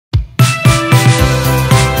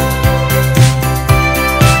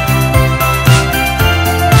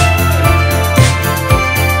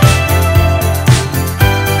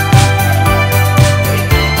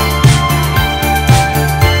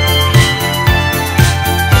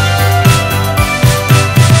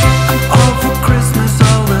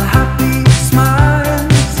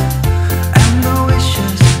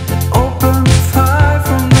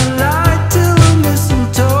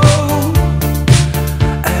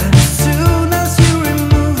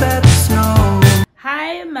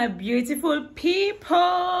beautiful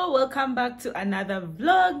people, welcome back to another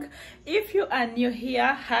vlog. If you are new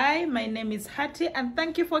here, hi, my name is Hatie and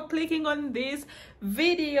thank you for clicking on this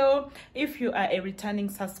video. If you are a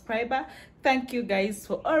returning subscriber, thank you guys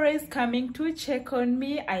for always coming to check on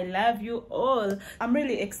me. I love you all. I'm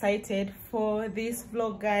really excited for this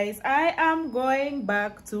vlog, guys. I am going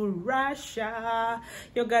back to Russia.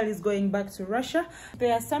 Your girl is going back to Russia.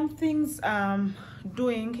 There are some things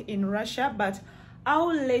doing in Russia, but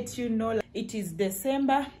I'll let you know. It is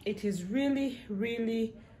December. It is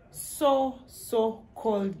really so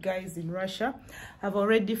cold, guys, in Russia. I've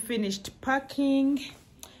already finished packing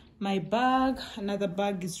my bag. Another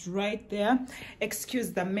bag is right there.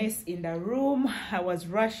 Excuse the mess in the room. I was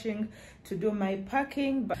rushing to do my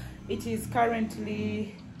packing, but it is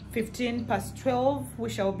currently 12:15. We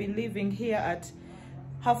shall be leaving here at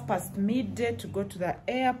 1:30 midday to go to the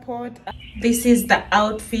airport. This is the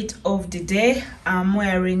outfit of the day. I'm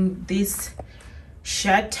wearing this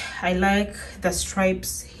shirt. I like the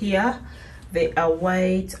stripes here. They are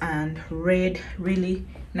white and red, really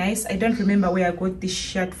nice. I don't remember where I got this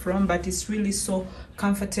shirt from, but it's really so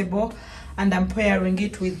comfortable. And I'm pairing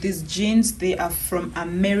it with these jeans. They are from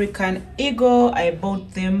American Eagle. I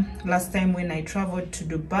bought them last time when I traveled to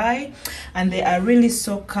Dubai, and they are really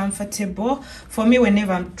so comfortable. For me,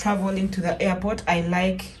 whenever I'm traveling to the airport, I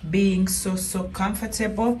like being so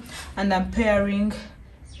comfortable. And I'm pairing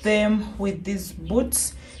them with these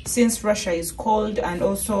boots since Russia is cold, and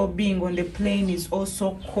also being on the plane is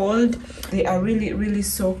also cold. They are really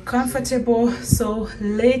so comfortable. So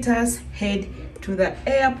let us head to the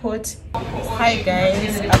airport. Hi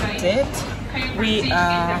guys, update. We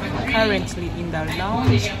are currently in the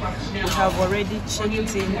lounge. We have already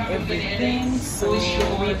checked in everything, so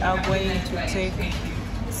we are going to take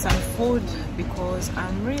some food because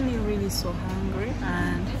I'm really so hungry.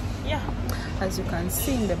 And yeah, as you can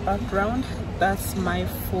see in the background, that's my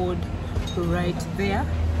food right there,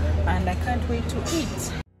 and I can't wait to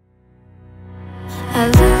eat. I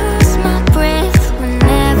lose my breath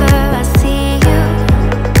whenever I see you.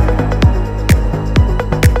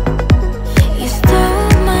 You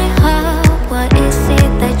stole my heart, what is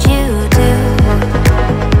it that you do?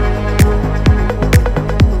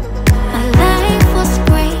 My life was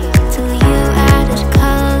great till you added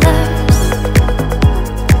colors.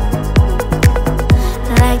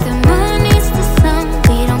 Like the moon is the sun,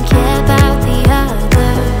 we don't care about the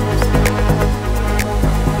others.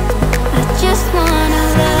 I just wanna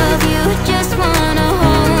love you, just wanna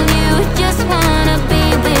hold you, just wanna be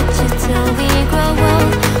with you till we grow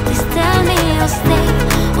old. Please tell me you'll stay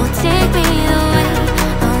or take me away.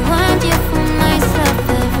 I want you for myself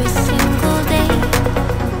every single day.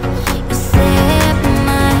 You set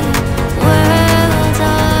my world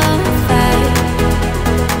on fire.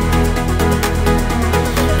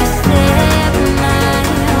 You set my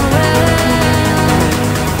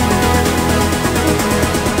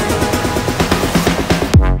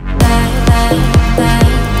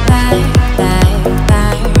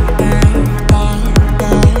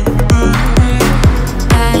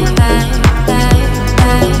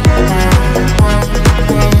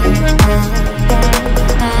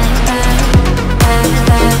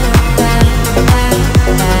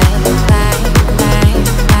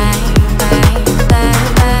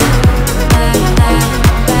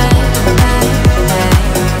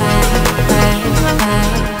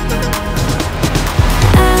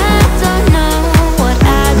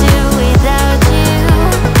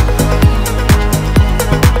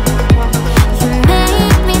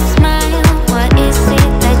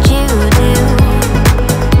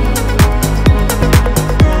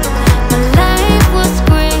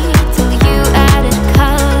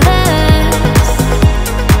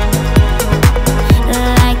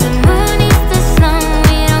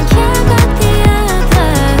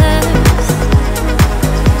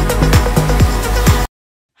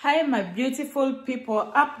Beautiful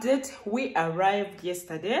people, update. We arrived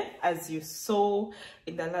yesterday, as you saw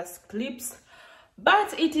in the last clips,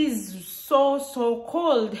 but it is so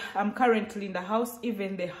cold. I'm currently in the house.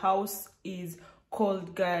 Even the house is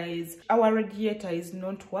cold, guys. Our radiator is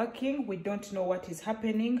not working. We don't know what is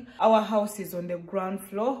happening. Our house is on the ground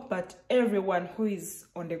floor, but everyone who is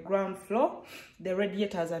on the ground floor, the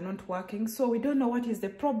radiators are not working, so we don't know what is the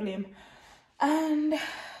problem. And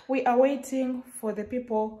we are waiting for the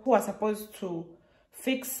people who are supposed to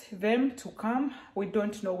fix them to come. We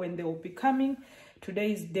don't know when they will be coming.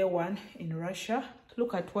 Today is day 1 in Russia.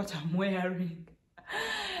 Look at what I'm wearing.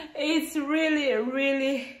 It's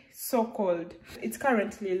really so cold. It's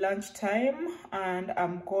currently lunchtime and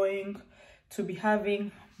I'm going to be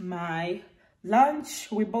having my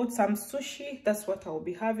lunch. We bought some sushi. That's what I'll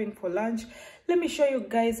be having for lunch. Let me show you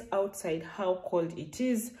guys outside how cold it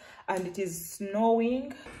is, and it is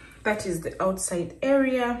snowing. That is the outside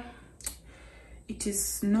area. It is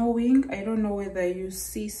snowing. I don't know whether you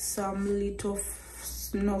see some little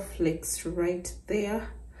snowflakes right there.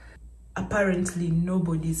 Apparently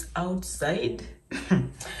nobody's outside.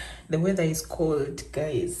 The weather is cold,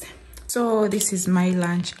 guys. So this is my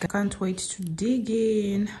lunch. I can't wait to dig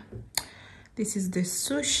in. This is the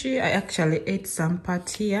sushi. I actually ate some part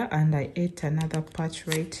here and I ate another part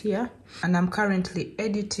right here. And I'm currently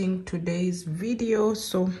editing today's video.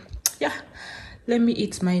 So yeah, let me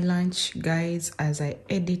eat my lunch, guys, as I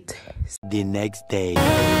edit. The next day.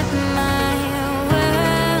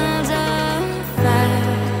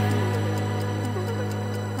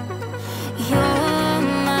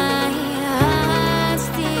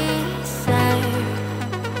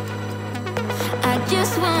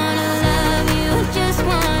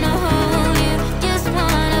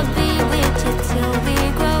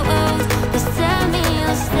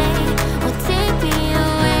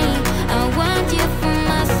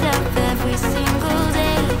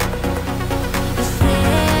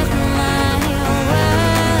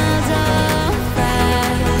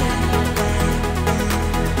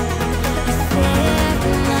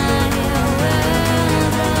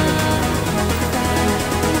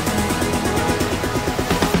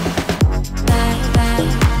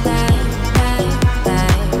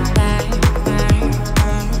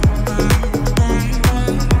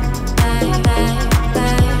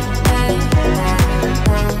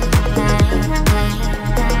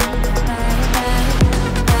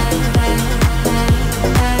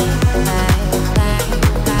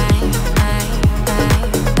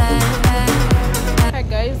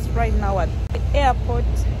 Airport,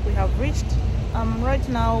 we have reached. I'm right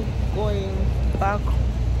now going back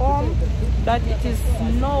home, but it is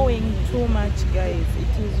snowing too much, guys.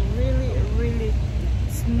 It is really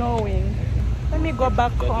snowing. Let me go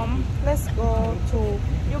back home. Let's go to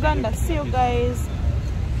Uganda. See you guys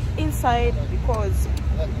inside because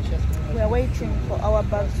we are waiting for our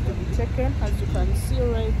bags to be taken, as you can see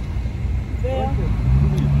right there. Yeah.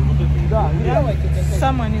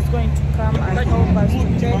 Someone is going to come and help us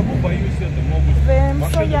to take them.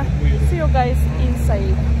 So yeah, see you guys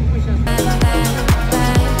inside.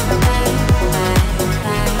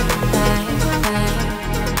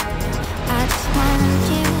 I just want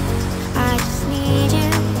you, I just need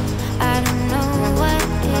you. I don't know what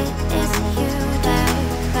it is you do.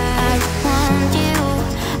 I just want you,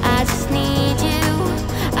 I just need you.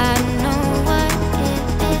 I don't know what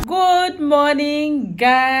it is. Good morning,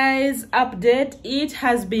 guys. Update. It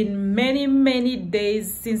has been many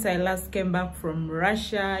days since I last came back from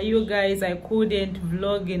Russia. You guys, I couldn't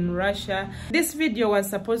vlog in Russia. This video was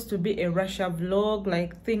supposed to be a Russia vlog,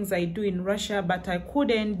 like things I do in Russia, but I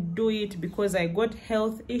couldn't do it because I got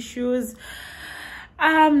health issues.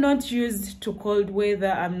 I'm not used to cold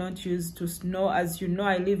weather. I'm not used to snow. As you know,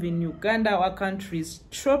 I live in Uganda. Our country is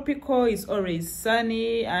tropical. It's always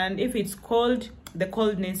sunny, and if it's cold, the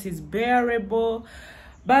coldness is bearable.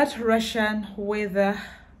 But Russian weather,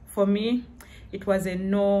 for me, it was a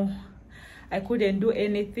no. I couldn't do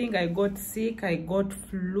anything. I got sick. I got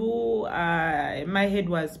flu. My head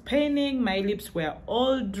was paining. My lips were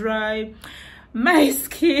all dry. My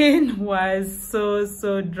skin was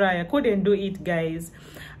so dry. I couldn't do it, guys.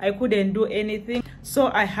 I couldn't do anything.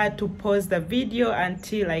 So I had to pause the video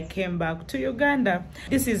until I came back to Uganda.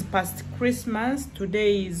 This is past Christmas.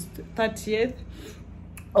 Today is 30th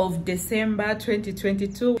of December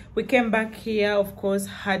 2022. We came back here, of course,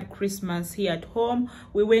 had Christmas here at home.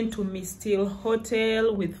 We went to Mistil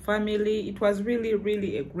Hotel with family. It was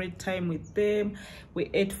really a great time with them. We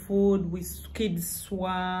ate food, we kids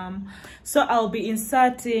swam. So I'll be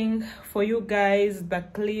inserting for you guys the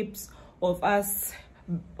clips of us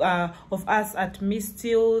at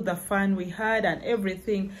Mistil, the fun we had and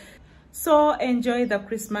everything. So enjoy the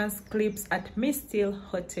Christmas clips at Mistil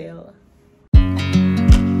Hotel.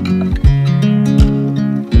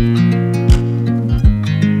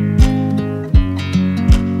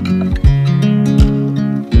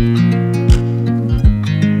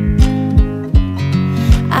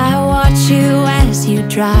 You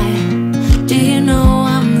drive. Do you know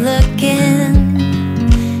I'm looking?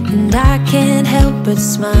 And I can't help but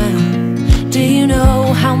smile. Do you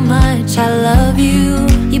know how much I love you?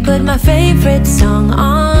 You put my favorite song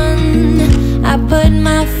on. I put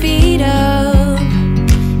my feet up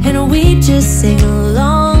and we just sing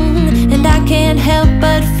along. And I can't help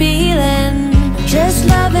but feeling just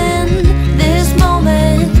loving this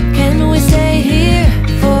moment. Can we stay here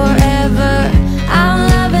forever? I'm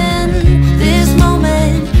loving this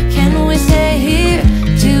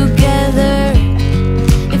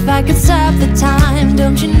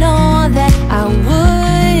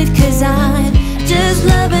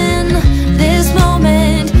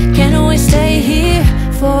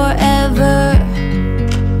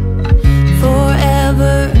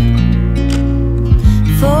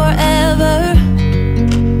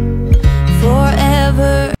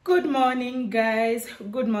guys,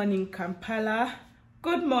 good morning Kampala,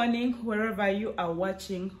 good morning wherever you are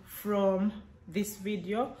watching from this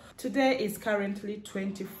video. Today is currently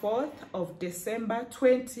 24th of December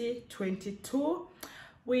 2022.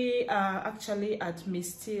 We are actually at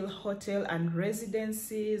Mistil Hotel and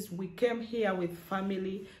Residences. We came here with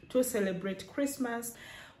family to celebrate Christmas.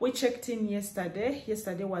 We checked in yesterday.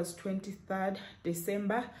 Yesterday was 23rd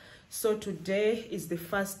December. So today is the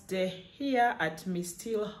first day here at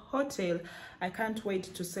Mistil Hotel. I can't wait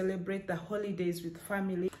to celebrate the holidays with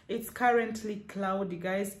family. It's currently cloudy,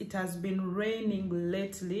 guys. It has been raining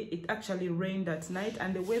lately. It actually rained at night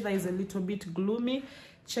and the weather is a little bit gloomy.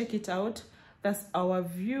 Check it out. That's our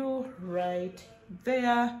view right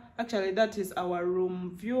there. Actually, that is our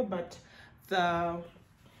room view, but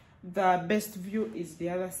the best view is the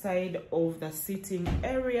other side of the sitting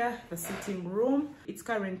area, the sitting room. It's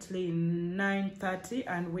currently 9:30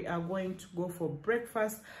 and we are going to go for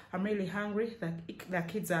breakfast. I'm really hungry. The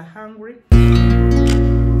kids are hungry.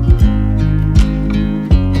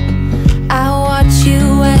 I watch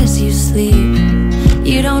you as you sleep.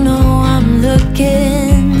 You don't know I'm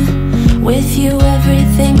looking. With you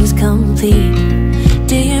everything's complete.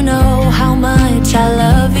 Do you know how much I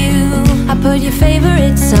love you? I put your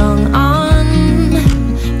favorite song on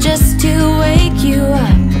just to wake you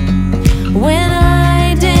up. When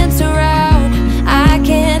I dance around, I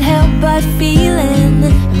can't help but feeling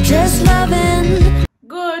I'm just loving.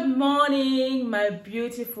 Good morning, my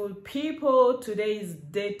beautiful people. Today is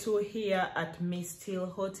day 2 here at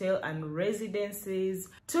Mistil Hotel and Residences.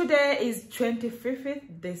 Today is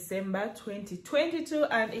 25th December 2022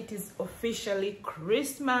 and it is officially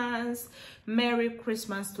Christmas. Merry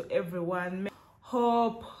Christmas to everyone.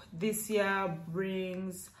 Hope this year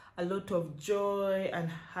brings a lot of joy and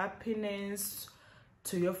happiness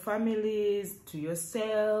to your families, to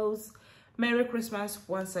yourselves. Merry Christmas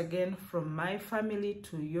once again from my family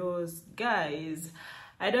to yours, guys.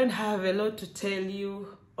 I don't have a lot to tell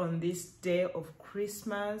you on this day of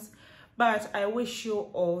Christmas, but I wish you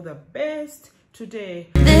all the best today.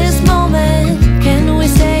 This moment, can we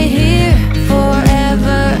stay here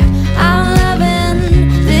forever? I'm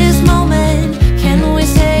loving this moment. Can we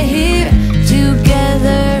stay here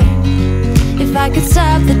together? If I could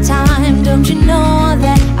stop the time, don't you know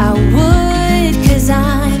that I would? 'Cause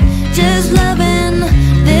I'm just loving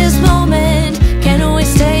this moment. Can we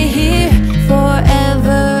stay here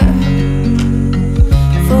forever?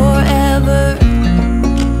 Forever.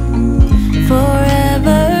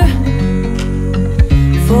 Forever.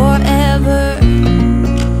 Forever.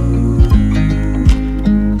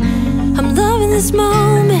 I'm loving this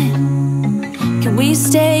moment. Can we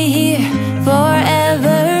stay here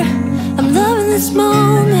forever? I'm loving this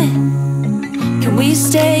moment. Can we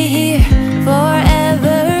stay here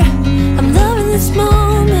forever? I'm loving this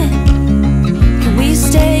moment. Can we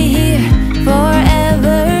stay here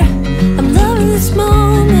forever? I'm loving this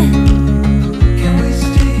moment. Can we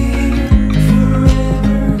stay here forever?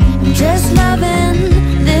 I'm just loving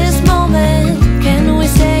this moment. Can we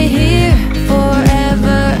stay here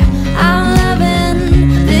forever? I'm loving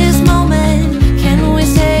this moment. Can we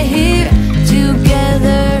stay here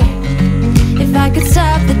together? If I could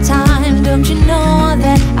stop the time, don't you know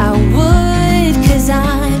that I would? 'Cause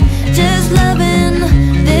I'm just loving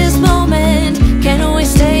this moment. Can we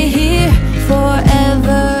stay here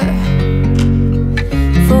forever?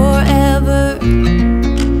 Forever.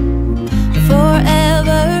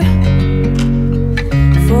 Forever.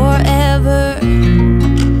 Forever.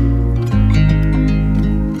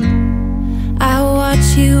 I watch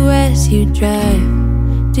you as you drive.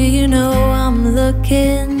 Do you know I'm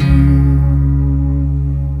looking?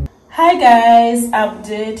 Hi guys,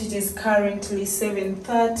 update. It is currently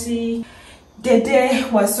 7:30. The day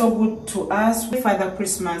was so good to us. Father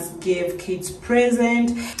Christmas gave kids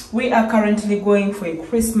present. We are currently going for a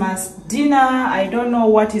Christmas dinner. I don't know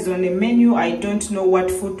what is on the menu. I don't know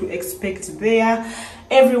what food to expect there.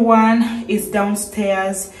 Everyone is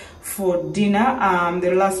downstairs for dinner.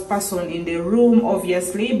 The last person in the room,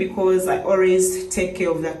 obviously, because I always take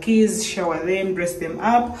care of the kids, shower them, dress them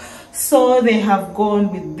up. So they have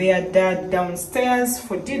gone with their dad downstairs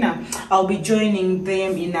for dinner. I'll be joining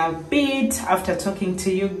them in a bit after talking to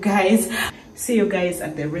you guys. See you guys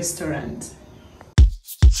at the restaurant.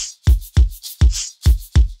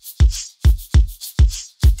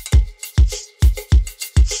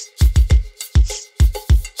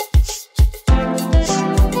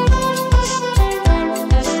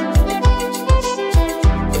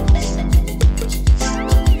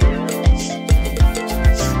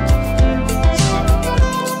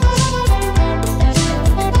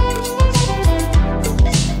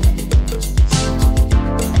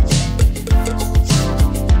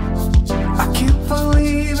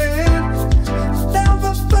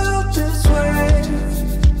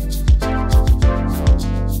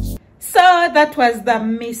 that was the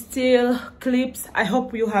Mistil clips. I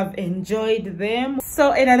hope you have enjoyed them.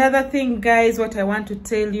 So, and another thing, guys, what I want to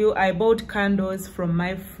tell you, I bought candles from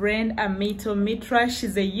my friend Amito Mitra.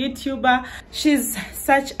 She's a YouTuber. She's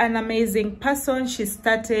such an amazing person. She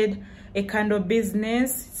started a candle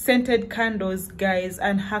business, scented candles, guys,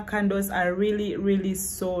 and her candles are really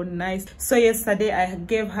so nice. So yesterday I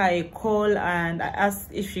gave her a call and I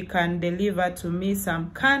asked if she can deliver to me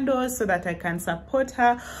some candles so that I can support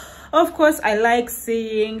her. Of course, I like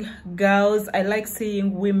seeing girls, I like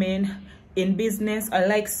seeing women in business, I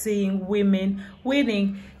like seeing women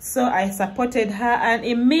winning. So I supported her, and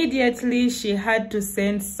immediately she had to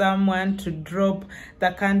send someone to drop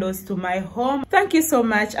the candles to my home. Thank you so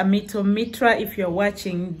much, Amito Mitra. If you're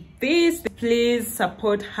watching this, please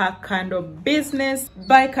support her candle business.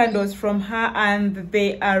 Buy candles from her, and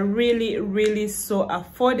they are really so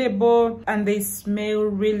affordable, and they smell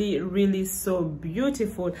really so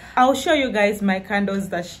beautiful. I'll show you guys my candles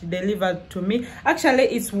that she delivered to me. Actually,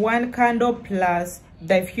 it's one candle plus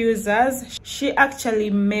diffusers. She actually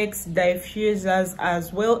makes diffusers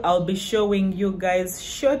as well. I'll be showing you guys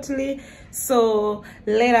shortly. So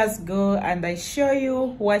let us go and I show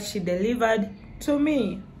you what she delivered to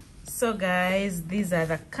me. So guys, these are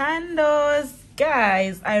the candles.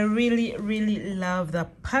 Guys, I really love the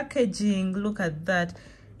packaging. Look at that.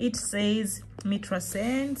 It says Mitra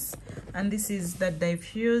Scents, and this is the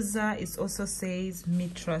diffuser. It also says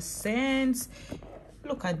Mitra Scents.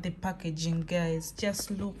 Look at the packaging, guys. Just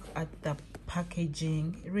look at the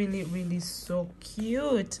packaging. Really so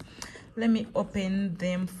cute. Let me open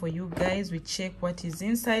them for you guys. We check what is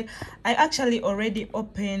inside. I actually already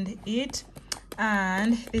opened it,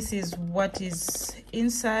 and this is what is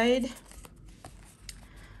inside.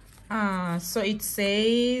 So it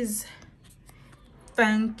says,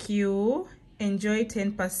 thank you, enjoy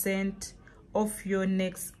 10% off your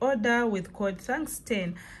next order with code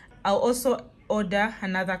thanks10. I'll also order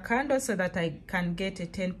another candle so that I can get a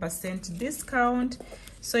 10% discount.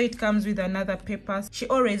 So it comes with another paper. She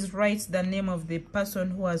always writes the name of the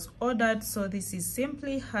person who has ordered. So this is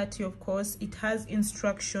simply Hatie, of course. It has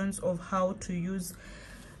instructions of how to use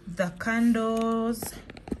the candles.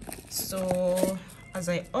 So as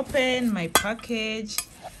I open my package,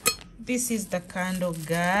 this is the candle,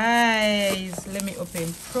 guys. Let me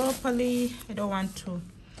open properly. I don't want to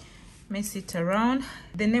mess it around.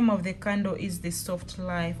 The name of the candle is the Soft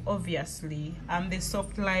Life. Obviously, I'm the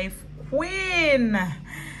Soft Life queen.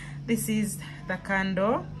 This is the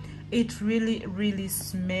candle. It really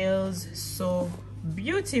smells so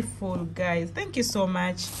beautiful, guys. Thank you so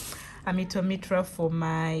much, Amito Mitra, for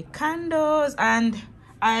my candles. And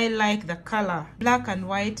I like the color. Black and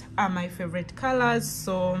white are my favorite colors,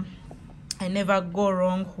 so I never go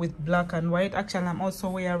wrong with black and white. Actually, I'm also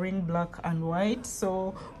wearing black and white,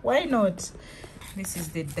 so why not? This is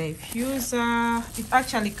the diffuser. It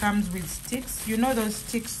actually comes with sticks. You know those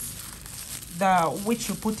sticks which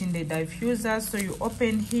you put in the diffuser. So you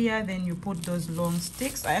open here, then you put those long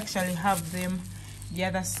sticks. I actually have them the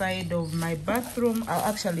other side of my bathroom.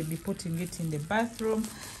 I'll actually be putting it in the bathroom.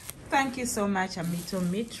 Thank you so much, Amito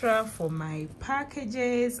Mitra, for my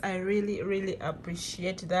packages. I really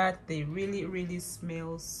appreciate that. They really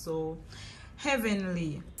smell so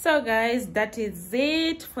heavenly. So guys, that is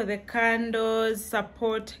it for the candles.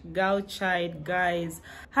 Support girl child, guys.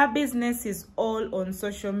 Her business is all on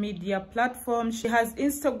social media platforms. She has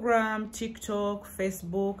Instagram, TikTok,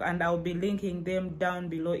 Facebook, and I'll be linking them down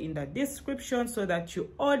below in the description so that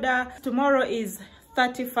you order. Tomorrow is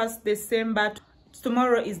 31st December.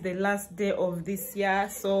 Tomorrow is the last day of this year,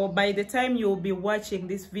 so by the time you'll be watching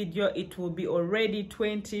this video, it will be already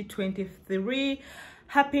 2023.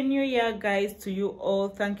 Happy New Year, guys, to you all.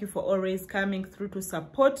 Thank you for always coming through to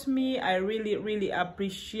support me. I really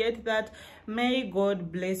appreciate that. May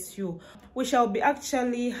God bless you. We shall be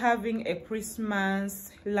actually having a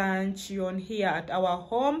Christmas lunch on here at our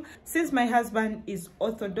home. Since my husband is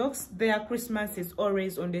Orthodox, their Christmas is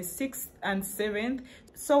always on the 6th and 7th.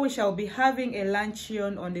 So we shall be having a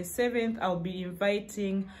luncheon on the 7th. I'll be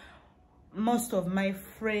inviting most of my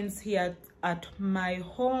friends here at my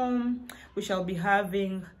home. We shall be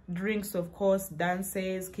having drinks, of course,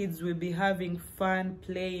 dances. Kids will be having fun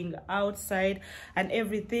playing outside and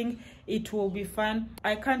everything. It will be fun.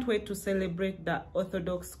 I can't wait to celebrate the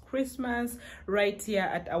Orthodox Christmas right here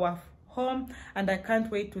at our home, and I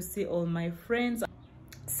can't wait to see all my friends.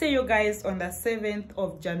 See you guys on the 7th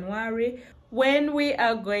of January when we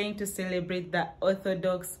are going to celebrate the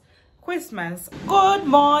Orthodox Christmas. Good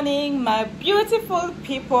morning, my beautiful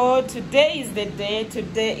people. Today is the day.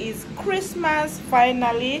 Today is Christmas.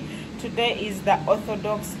 Finally, today is the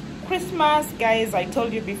Orthodox Christmas, guys, I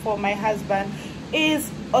told you before, my husband is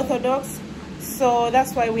Orthodox, so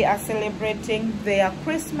that's why we are celebrating their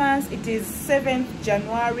Christmas. It is 7th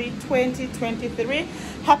January 2023.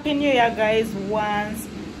 Happy New Year, guys, once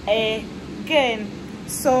again.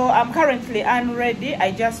 So I'm currently unready.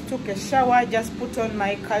 I just took a shower, just put on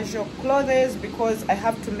my casual clothes because I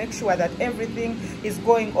have to make sure that everything is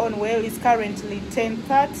going on well. It's currently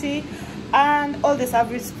 10:30 and all the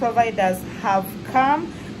service providers have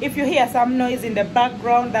come. If you hear some noise in the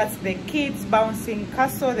background, that's the kids bouncing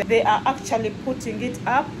castle. They are actually putting it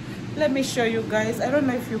up. Let me show you guys. I don't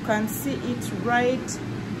know if you can see it right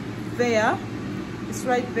there. It's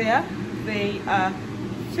right there. They are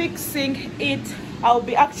fixing it. I'll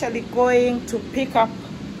be actually going to pick up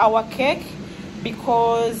our cake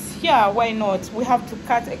because, yeah, why not? We have to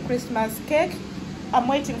cut a Christmas cake. I'm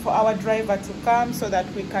waiting for our driver to come so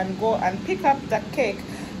that we can go and pick up the cake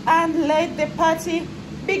and let the party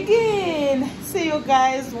begin. See you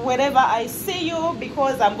guys wherever I see you,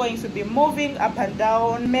 because I'm going to be moving up and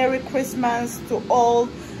down. Merry Christmas to all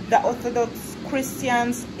the Orthodox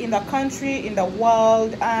Christians in the country, in the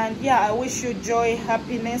world, and yeah, I wish you joy,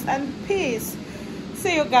 happiness and peace.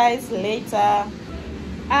 See you guys later.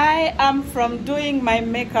 I am from doing my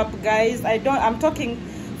makeup, guys. I'm talking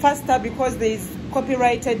faster because there is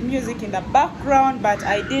copyrighted music in the background, but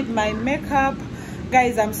I did my makeup,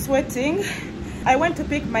 guys. I'm sweating. I went to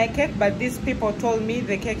pick my cake, but these people told me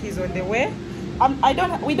the cake is on the way.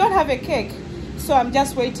 We don't have a cake, so I'm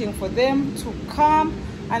just waiting for them to come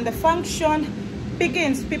and the function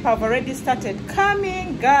begins. People have already started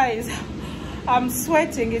coming, guys. I'm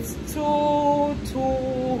sweating. It's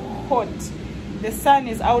too hot. The sun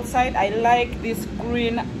is outside. I like this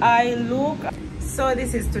green eye look. So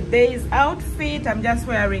this is today's outfit. I'm just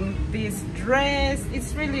wearing this dress.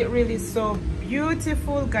 It's really so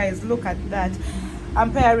beautiful, guys. Look at that.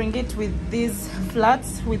 I'm pairing it with these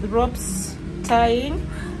flats with ropes tying,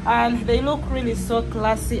 and they look really so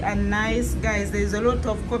classy and nice, guys. There's a lot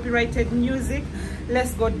of copyrighted music.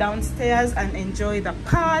 Let's go downstairs and enjoy the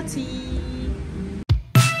party.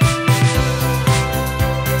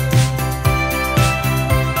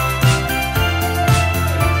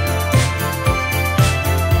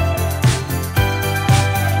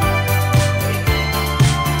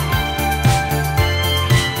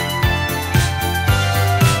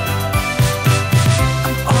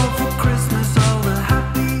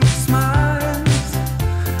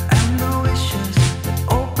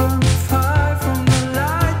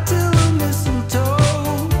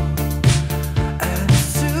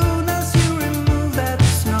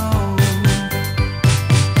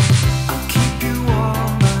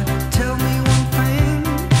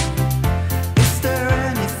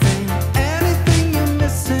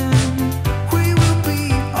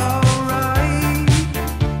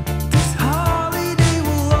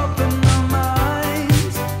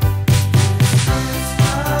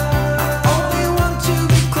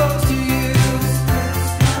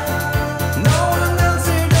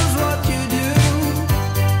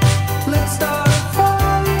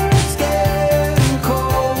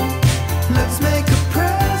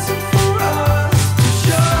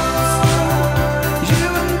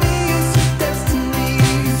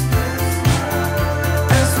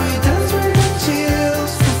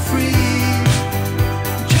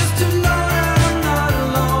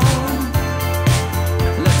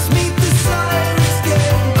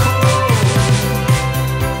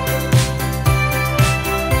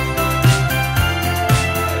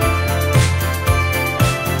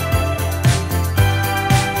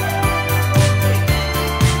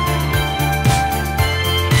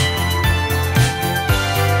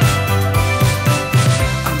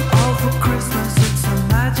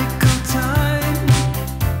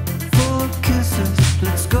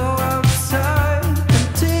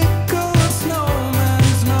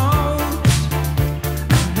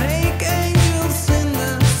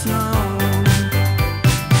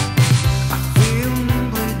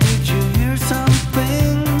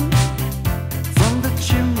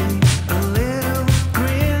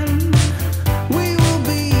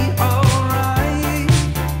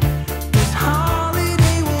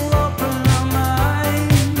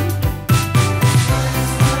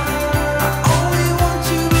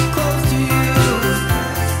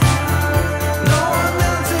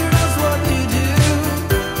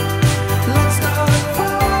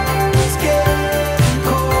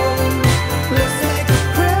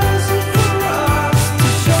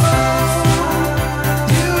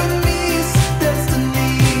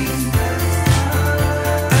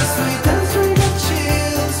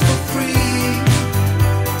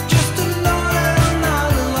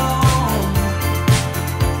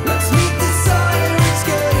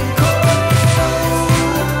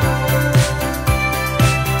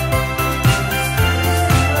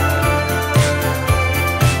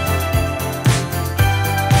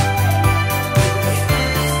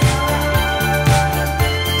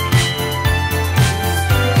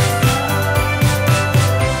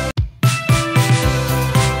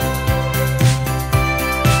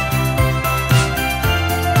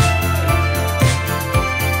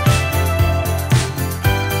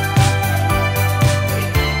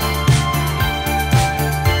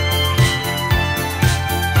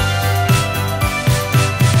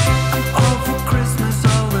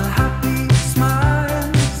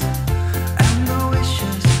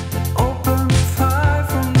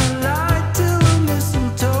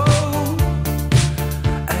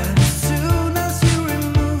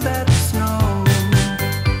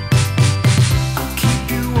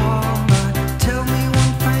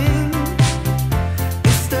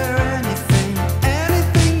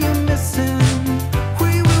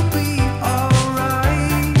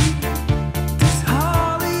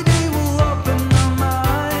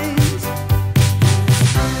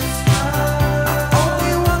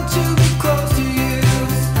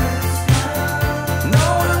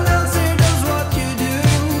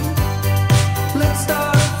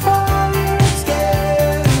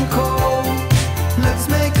 Let's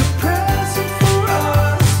make a present for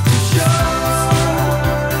us to show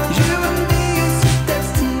you and me is a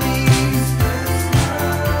destiny.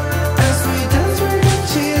 As we dance, we got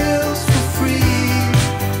chills for free.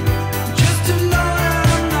 Just to know that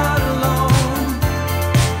I'm not alone.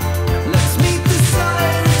 Let's meet the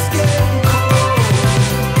sun, it's getting cold.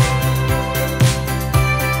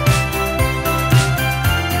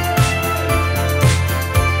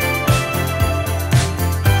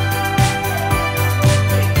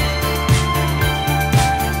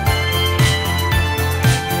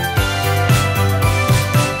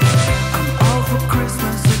 I'm all for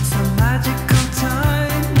Christmas, it's a magical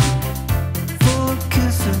time. Full of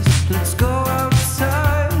kisses, let's go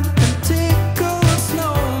outside and tickle a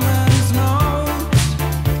snowman's nose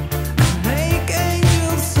and make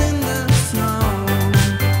angels in the snow.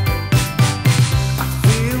 I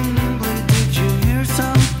feel nimbly, did you hear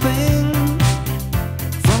something?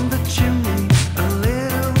 From the chimney, a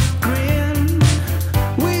little grin.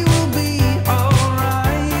 We will be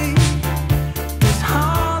alright. This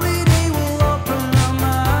holiday will open our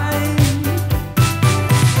mind.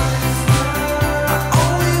 I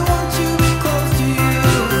only want to be close to you.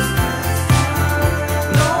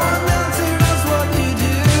 No one else here knows what you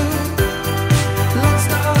do. Let's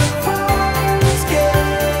start a fire, it's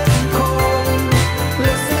getting cold.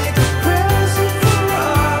 Let's make a present for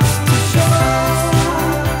us to show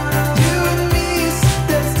you and me is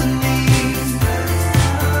destiny.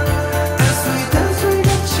 As we dance, we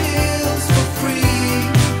got chills for free.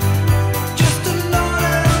 Just to know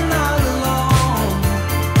that I'm not alone.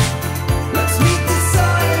 Let's meet the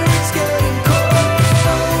sun, it's getting cold.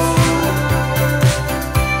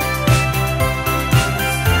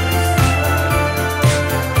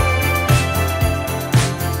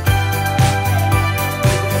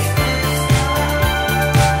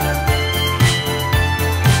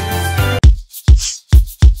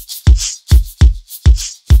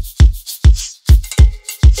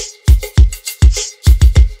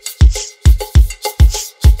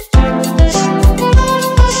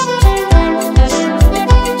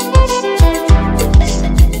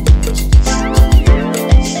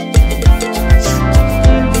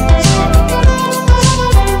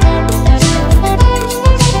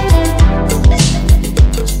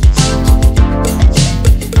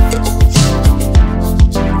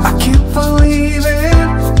 I can't believe it,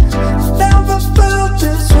 never felt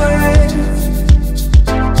this way.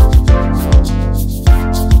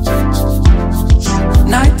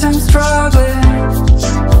 Nighttime struggling,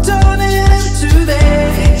 turning into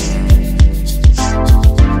day.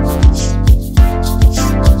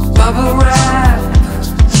 Bubble wrap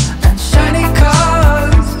and shiny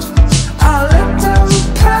cars, I'll let them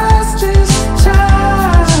pass this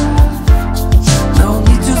time. No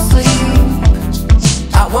need to sleep,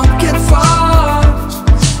 I won't get far.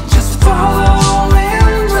 Just follow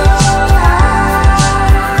in the light.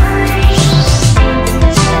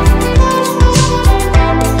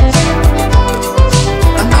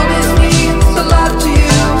 I know this means a lot to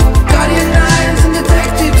you. Guardian eyes and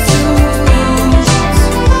detective suits.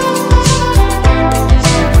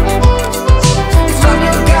 It's love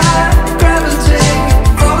you got, grab and take.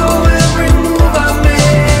 Follow every move I make.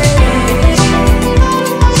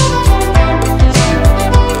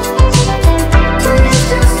 Please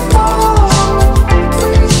just follow,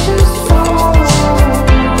 please just follow. If you want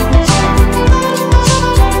me,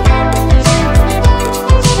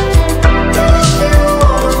 come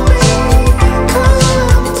to me.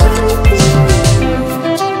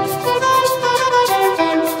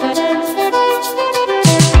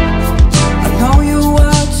 I know you're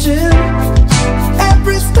watching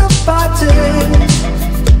every step I take.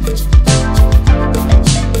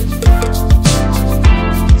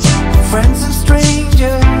 Friends and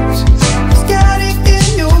strangers getting in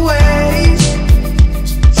your way.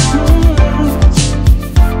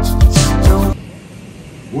 No.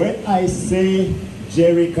 When I say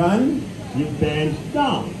jerrycan, you bend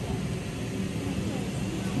down.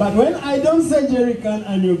 But when I don't say jerrycan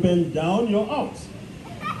and you bend down, you're out.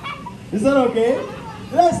 Is that okay?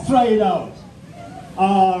 Let's try it out.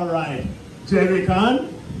 All right. Jerrycan.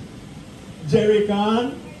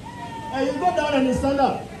 Jerrycan. Hey, you go down and you stand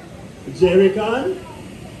up. Jerrycan.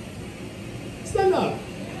 Stand up.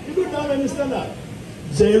 You go down and you stand up.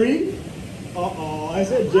 Jerry. I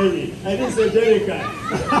said Jerry. I didn't say jerrycan.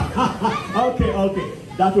 Okay.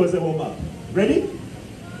 That was a warm-up. Ready?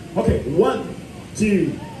 Okay, 1,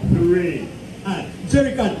 2, 3, and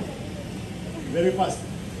jerrycan. Very fast.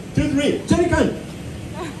 2, 3, jerrycan.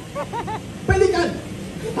 Pelican.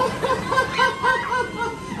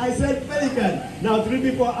 I said pelican. Now 3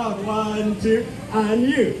 people out. 1, 2, and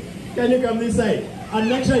you. Can you come this side? And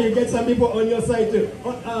make sure you get some people on your side too.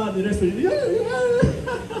 The rest of you.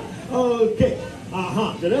 Okay.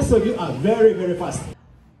 The rest of you are very, very fast.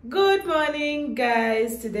 Good morning,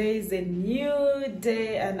 guys. Today is a new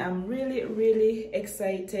day and I'm really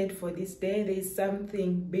excited for this day. There's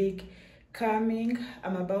something big coming.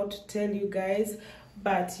 I'm about to tell you guys,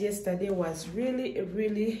 but yesterday was really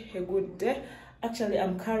a good day. Actually,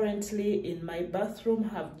 I'm currently in my bathroom.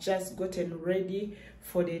 Have just gotten ready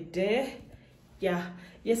for the day. Yeah,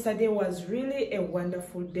 yesterday was really a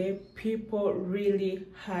wonderful day. People really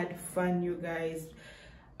had fun, you guys.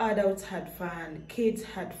 Adults had fun, kids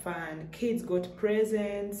had fun, kids got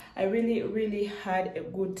presents. I really had a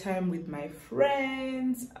good time with my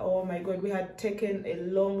friends. Oh my god, we had taken a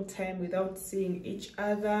long time without seeing each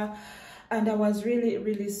other and I was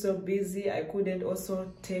really so busy. I couldn't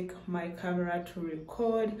also take my camera to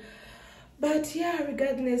record. But yeah,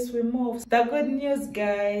 regardless, we moved. The good news,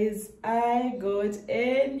 guys, I got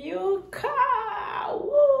a new car.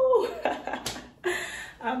 Woo!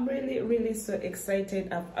 I'm really so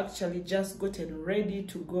excited. I've actually just gotten ready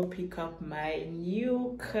to go pick up my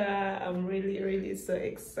new car. I'm really so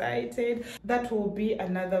excited. That will be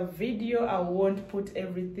another video. I won't put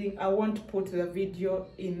everything. I won't put the video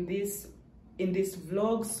in this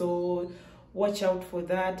vlog, so watch out for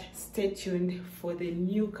that. Stay tuned for the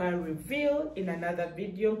new car reveal in another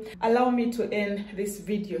video. Allow me to end this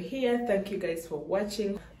video here. Thank you guys for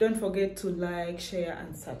watching. Don't forget to like, share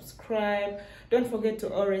and subscribe. Don't forget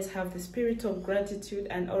to always have the spirit of gratitude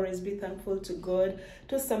and always be thankful to God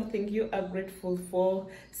to something you are grateful for.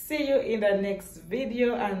 See you in the next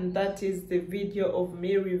video, and that is the video of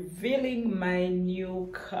me revealing my new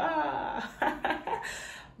car.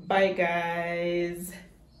 Bye guys.